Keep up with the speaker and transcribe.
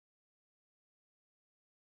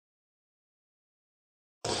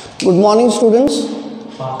Good morning, students.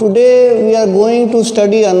 Today we are going to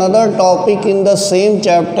study another topic in the same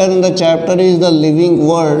chapter, and the chapter is the living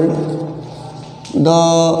world.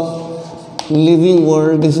 The living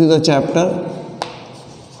world, this is the chapter,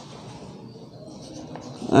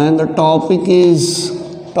 and the topic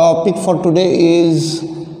for today is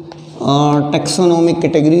taxonomic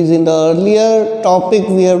categories. In the earlier topic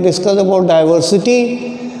we have discussed about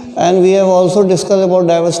diversity, and we have also discussed about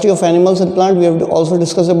diversity of animals and plants. We have also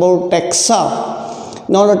discussed about taxa.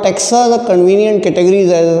 Now the taxa are the convenient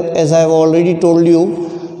categories, as I have already told you.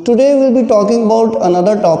 Today we will be talking about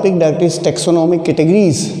another topic, that is taxonomic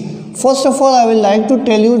categories. First of all, I would like to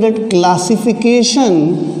tell you that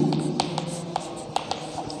classification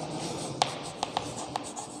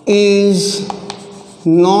is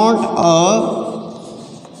not a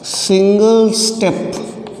single step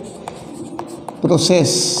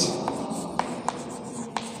process.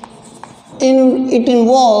 It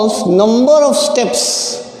involves number of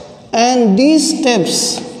steps, and these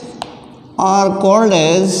steps are called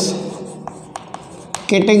as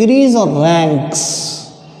categories or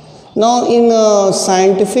ranks. Now in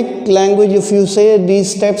scientific language, if you say,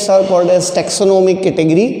 these steps are called as taxonomic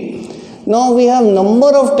category. Now we have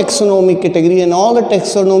number of taxonomic category, and all the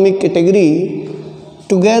taxonomic category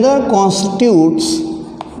together constitutes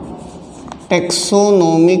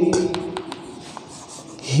taxonomic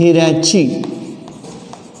hierarchy.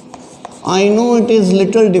 I know it is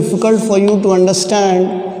little difficult for you to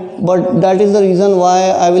understand, but that is the reason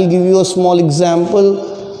why I will give you a small example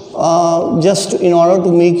just in order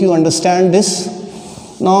to make you understand this.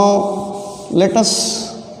 Now let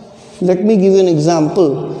me give you an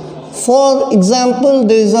example. For example,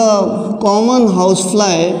 there is a common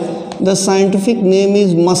housefly. The scientific name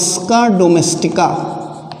is Musca domestica.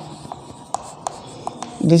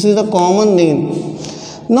 This is a common name.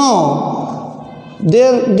 Now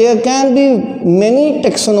there can be many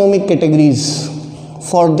taxonomic categories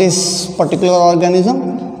for this particular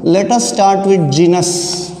organism. Let us start with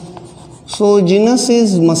genus. So genus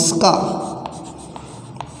is Musca.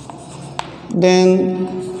 Then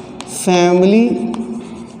family,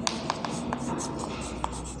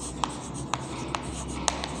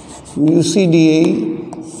 Mucidae.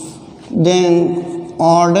 Then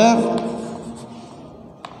order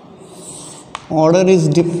is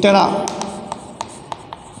Diptera.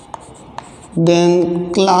 Then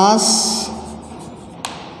class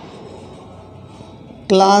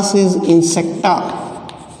is Insecta.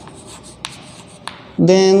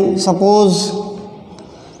 Then suppose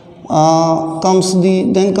comes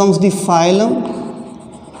the phylum.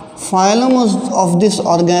 Phylum of this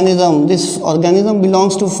organism. This organism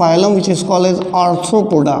belongs to phylum which is called as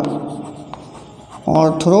Arthropoda.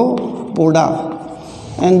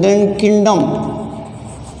 And then kingdom,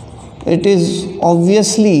 it is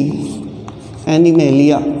obviously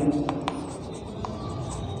Animalia.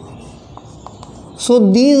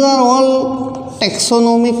 So these are all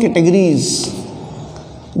taxonomic categories: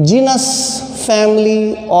 genus,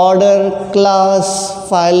 family, order, class,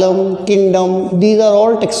 phylum, kingdom. These are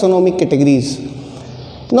all taxonomic categories.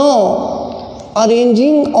 Now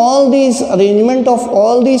arrangement of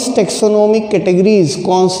all these taxonomic categories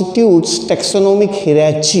constitutes taxonomic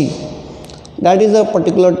hierarchy. That is a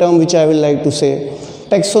particular term which I will like to say,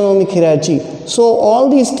 taxonomic hierarchy. So all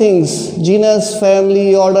these things, genus,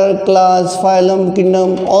 family, order, class, phylum,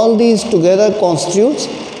 kingdom, all these together constitutes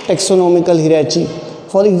taxonomical hierarchy.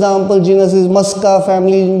 For example, genus is Musca,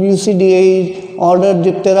 family Mucidae, order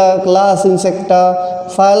Diptera, class Insecta,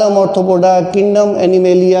 phylum Arthropoda, kingdom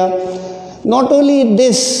Animalia. Not only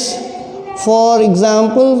this, for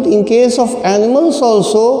example, in case of animals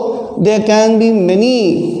also, there can be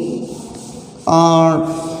many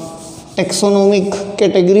taxonomic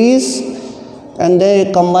categories, and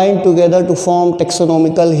they combine together to form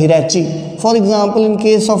taxonomical hierarchy. For example, in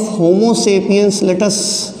case of Homo sapiens, let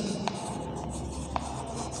us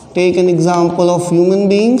take an example of human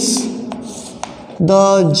beings.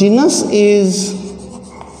 The genus is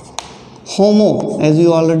Homo, as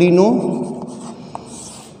you already know.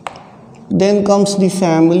 Then comes the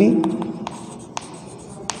family.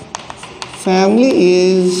 Family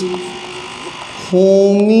is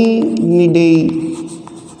Hominidae.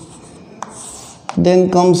 Then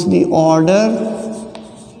comes the order.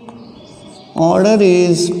 Order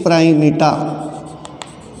is Primata.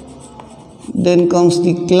 Then comes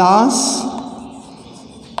the class.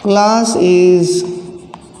 Class is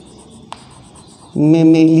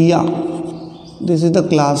Mammalia. This is the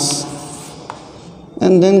class.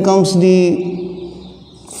 And then comes the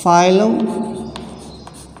phylum.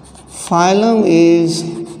 Phylum is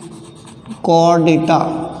Chordata.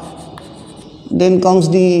 Then comes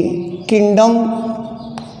the kingdom.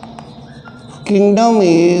 Kingdom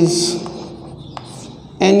is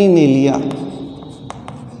Animalia.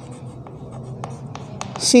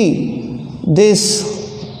 See, this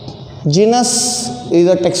genus is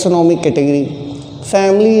a taxonomic category.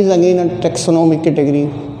 Family is again a taxonomic category.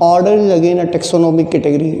 Order is again a taxonomic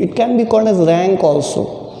category. It can be called as rank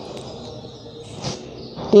also.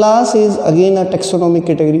 Class is again a taxonomic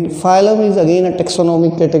category. Phylum is again a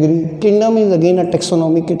taxonomic category. Kingdom is again a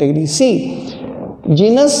taxonomic category. See,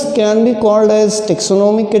 genus can be called as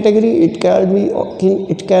taxonomic category. It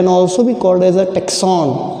can also be called as a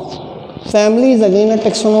taxon. Family is again a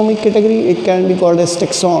taxonomic category. It can be called as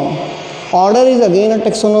taxon. Order is again a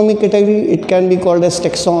taxonomic category. It can be called as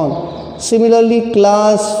taxon. Similarly,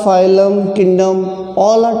 class, phylum, kingdom,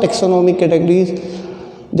 all are taxonomic categories.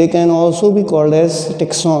 They can also be called as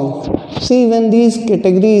taxon. See, when these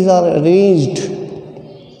categories are arranged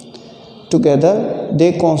together,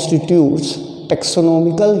 they constitute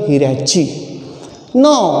taxonomical hierarchy.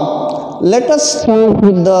 Now, let us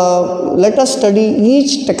study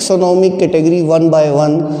each taxonomic category one by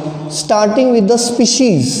one, starting with the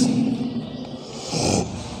species.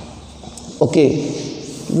 Okay,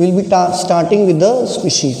 we will be starting with the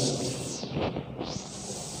species.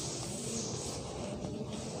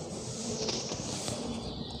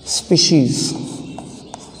 Species.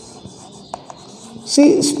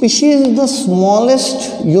 See, species is the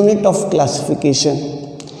smallest unit of classification.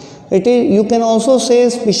 You can also say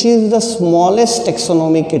species is the smallest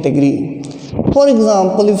taxonomic category. For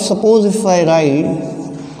example, if I write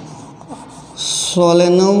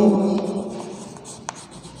Solanum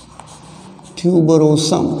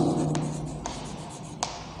tuberosum,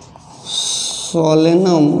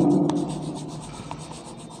 Solanum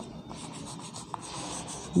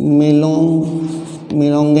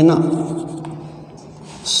melongena,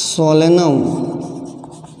 Solanum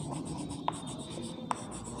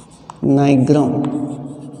nigrum.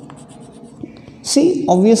 See,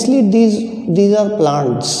 obviously these are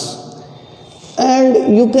plants,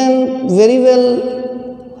 and you can very well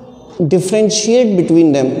differentiate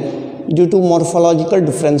between them due to morphological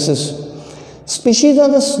differences. Species are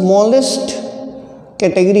the smallest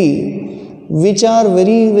category which are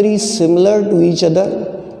very similar to each other.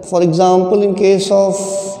 For example, in case of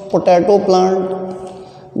potato plant,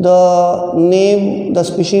 the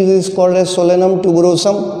species is called as Solanum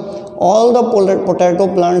tuberosum. All the potato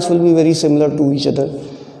plants will be very similar to each other.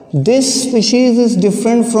 This species is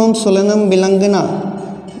different from Solanum melongena.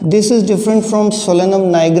 This is different from Solanum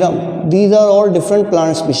nigrum. These are all different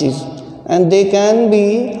plant species, and they can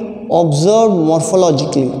be observed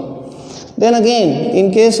morphologically. Then again,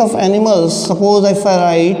 in case of animals, suppose if I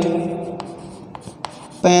write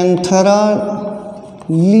Panthera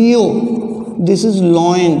leo, this is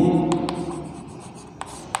loin.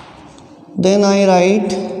 Then I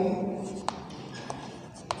write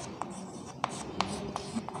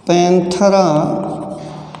Panthera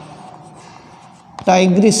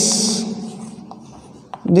tigris,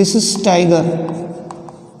 this is tiger.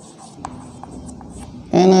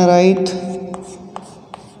 And I write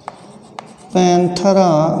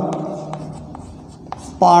Panthera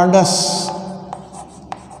pardus,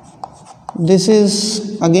 this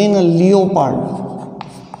is again a leopard.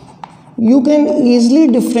 You can easily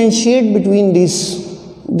differentiate between these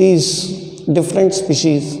different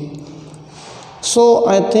species. So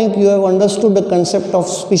I think you have understood the concept of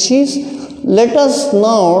species. Let us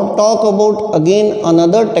now talk about again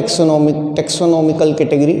another taxonomical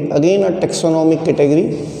category, again a taxonomic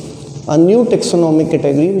category, a new taxonomic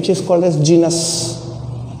category which is called as genus.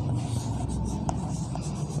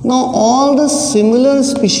 Now all the similar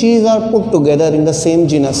species are put together in the same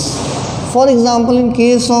genus. For example, in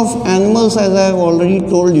case of animals, as I have already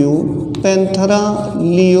told you, Panthera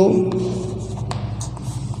leo,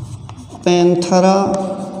 Panthera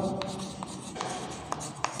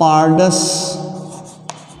pardus,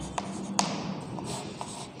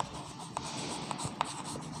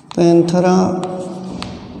 Panthera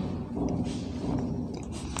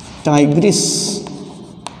tigris.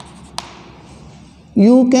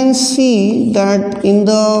 You can see that in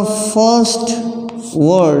the first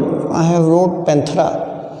word I have wrote Panthera.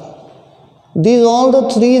 These all the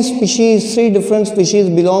three different species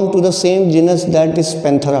belong to the same genus, that is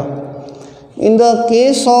Panthera. In the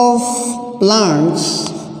case of plants,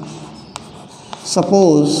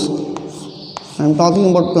 suppose I am talking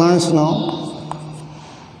about plants now,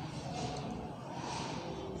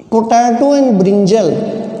 potato and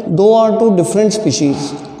brinjal, though are two different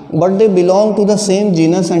species, but they belong to the same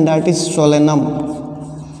genus, and that is Solanum.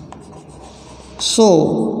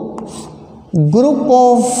 So Group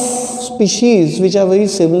of species which are very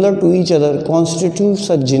similar to each other constitutes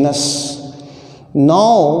a genus.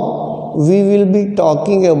 Now we will be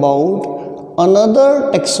talking about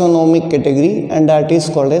another taxonomic category, and that is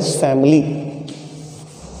called as family.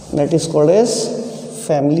 That is called as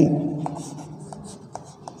family.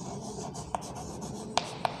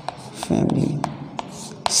 Family.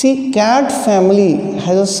 See, cat family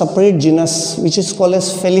has a separate genus which is called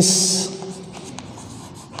as Felis.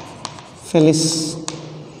 Felis.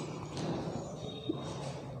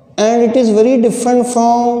 And it is very different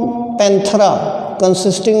from Panthera,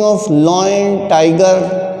 consisting of lion,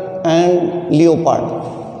 tiger and leopard.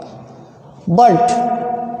 But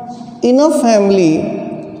in a family,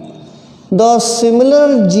 the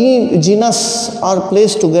similar genus are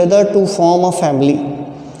placed together to form a family.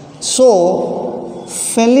 So,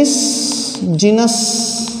 Felis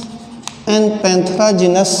genus and Panthera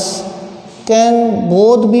genus can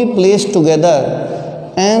both be placed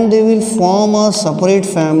together and they will form a separate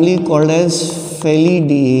family called as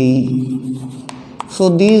Felidae. So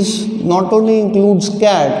these not only includes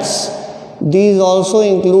cats, these also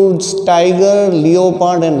includes tiger,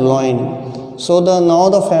 leopard and lion. So now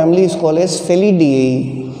the family is called as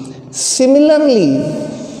Felidae. Similarly,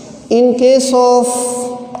 in case of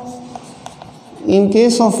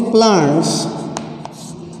plants,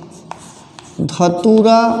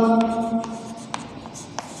 Dhatura,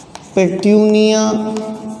 Petunia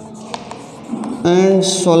and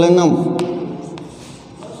Solanum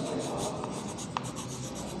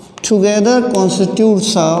together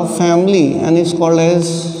constitutes a family and is called as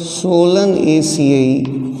Solanaceae.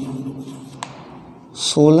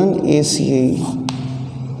 Solanaceae.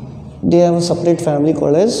 They have a separate family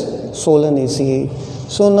called as Solanaceae.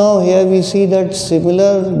 So now here we see that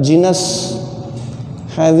similar genus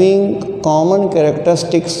having common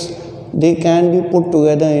characteristics, they can be put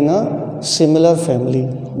together in a similar family,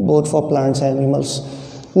 both for plants and animals.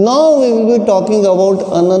 Now we will be talking about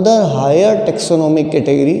another higher taxonomic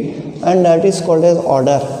category, and that is called as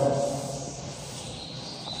order.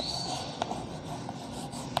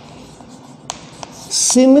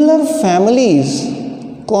 Similar families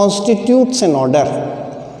constitutes an order.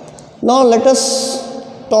 Now let us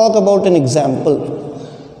talk about an example.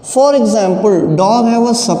 For example, dog have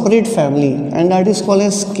a separate family and that is called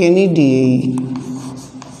as Canidae.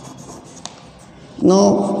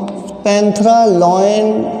 Now, Panthera,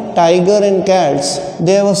 lion, tiger and cats,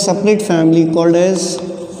 they have a separate family called as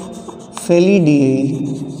Felidae.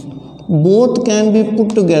 Both can be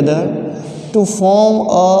put together to form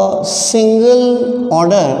a single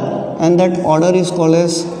order, and that order is called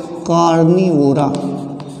as Carnivora.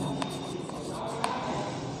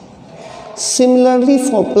 Similarly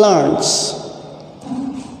for plants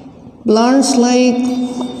like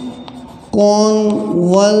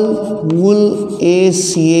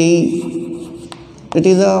Convolvulaceae, it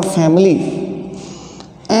is a family,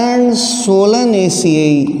 and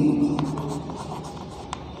Solanaceae.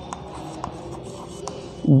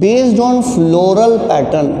 Based on floral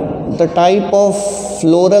pattern, the type of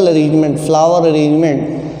floral arrangement, flower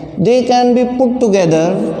arrangement, they can be put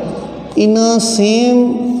together in a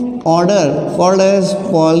same order called as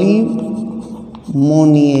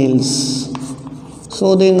polymoniales.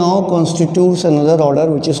 So they now constitutes another order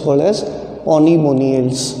which is called as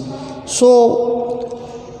polymoniales. So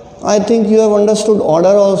I think you have understood order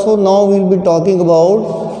also. Now we will be talking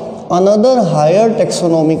about another higher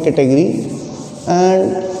taxonomic category,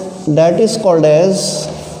 and that is called as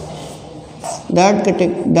that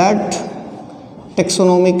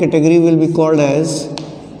taxonomic category will be called as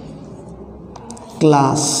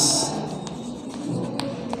class.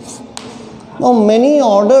 Now many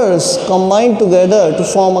orders combine together to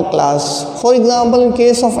form a class. For example, in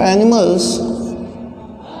case of animals,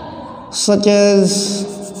 such as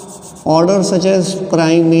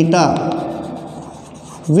primata,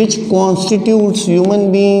 which constitutes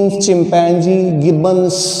human beings, chimpanzee,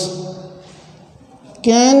 gibbons,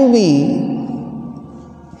 can be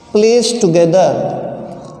placed together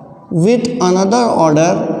with another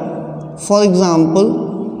order. For example,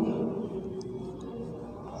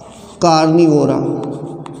 Carnivora,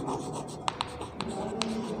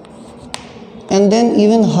 and then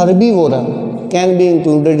even Herbivora can be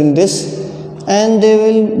included in this, and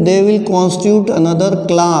they will constitute another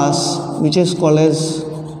class which is called as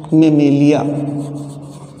Mammalia.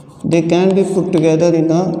 They can be put together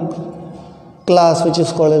in a class which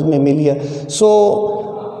is called as Mammalia.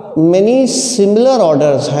 So many similar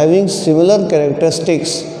orders having similar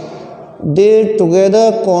characteristics, they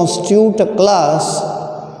together constitute a class.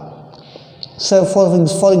 So for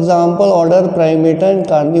example, order Primata and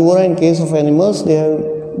Carnivora, in case of animals, they have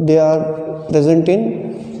they are present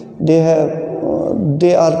in, they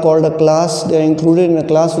are called a class, they are included in a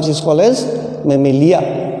class which is called as Mammalia.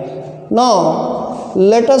 Now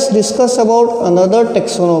let us discuss about another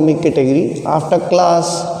taxonomic category. After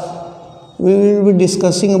class we will be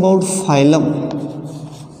discussing about phylum.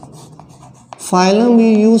 Phylum,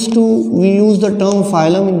 we use the term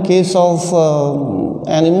phylum in case of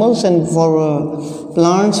animals, and for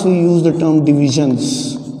plants we use the term division.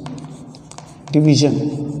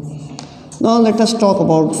 Now let us talk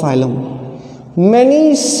about phylum.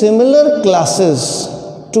 Many similar classes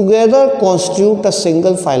together constitute a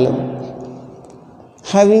single phylum,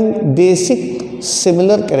 having basic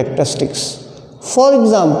similar characteristics. For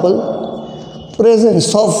example,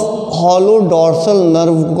 presence of hollow dorsal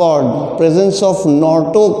nerve cord, presence of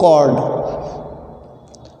notochord.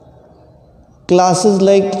 Classes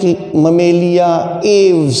like Mammalia,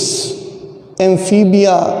 aves,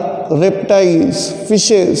 amphibia, reptiles,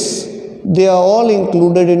 fishes, they are all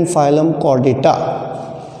included in phylum Chordata.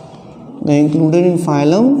 They are included in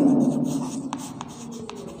phylum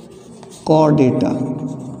Chordata.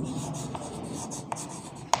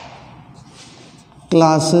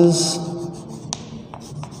 Classes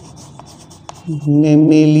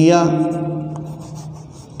Mammalia,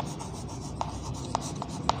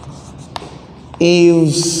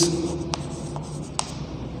 aves,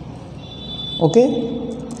 okay,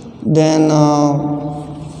 then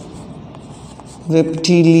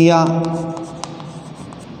reptilia,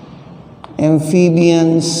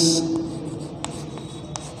 amphibians,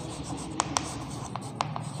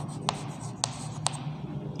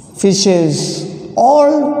 fishes,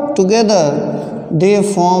 all together they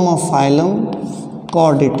form a phylum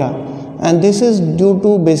Chordata, and this is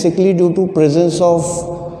basically due to presence of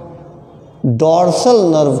dorsal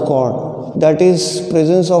nerve cord, that is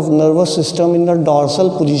presence of nervous system in the dorsal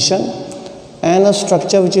position, and a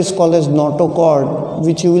structure which is called as notochord,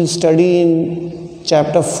 which you will study in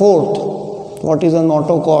chapter 4th. What is a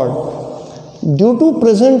notochord? Due to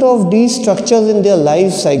presence of these structures in their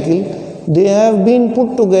life cycle, they have been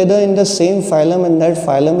put together in the same phylum, and that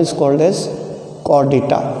phylum is called as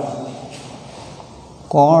Chordata.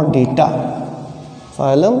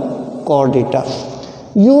 Phylum Chordata.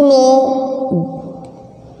 You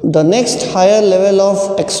know, the next higher level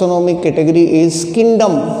of taxonomic category is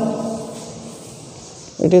kingdom.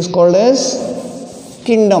 It is called as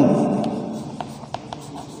kingdom.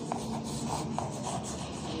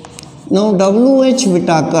 Now W.H.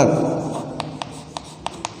 Whitaker,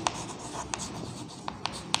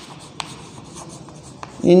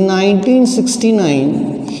 in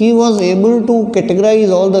 1969, he was able to categorize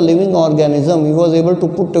all the living organisms. He was able to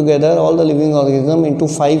put together all the living organisms into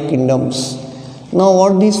 5 kingdoms. Now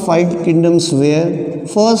what these 5 kingdoms were?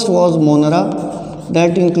 First was Monera,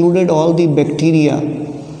 that included all the bacteria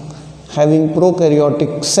having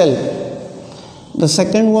prokaryotic cell. The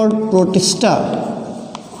second was Protista.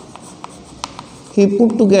 He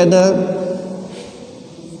put together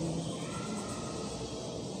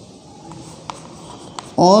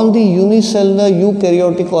all the unicellular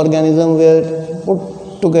eukaryotic organisms were put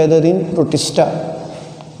together in Protista.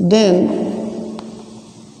 Then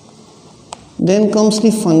comes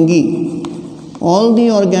the fungi. All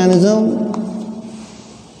the organisms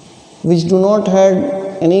which do not have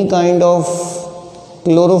any kind of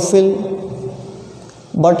chlorophyll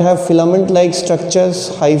but have filament-like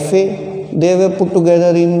structures, hyphae, they were put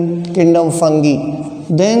together in kingdom fungi.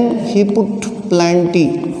 Then he put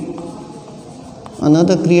Plantae.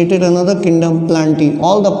 Created another kingdom, Plantae.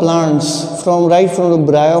 All the plants right from the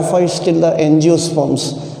bryophytes till the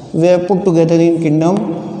angiosperms were put together in kingdom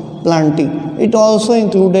Plantae. It also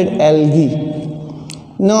included algae.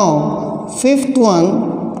 Now, fifth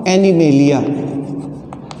one, Animalia.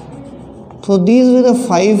 So these were the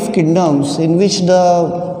 5 kingdoms in which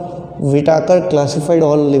the Whitaker classified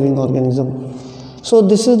all living organisms. So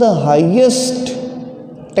this is the highest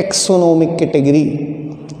taxonomic category.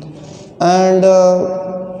 And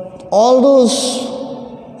all those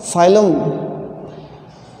phylum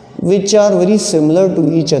which are very similar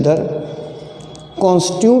to each other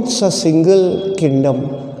constitutes a single kingdom.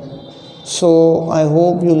 So I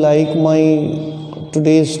hope you like my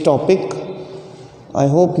today's topic. I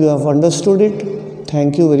hope you have understood it.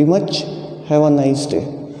 Thank you very much. Have a nice day.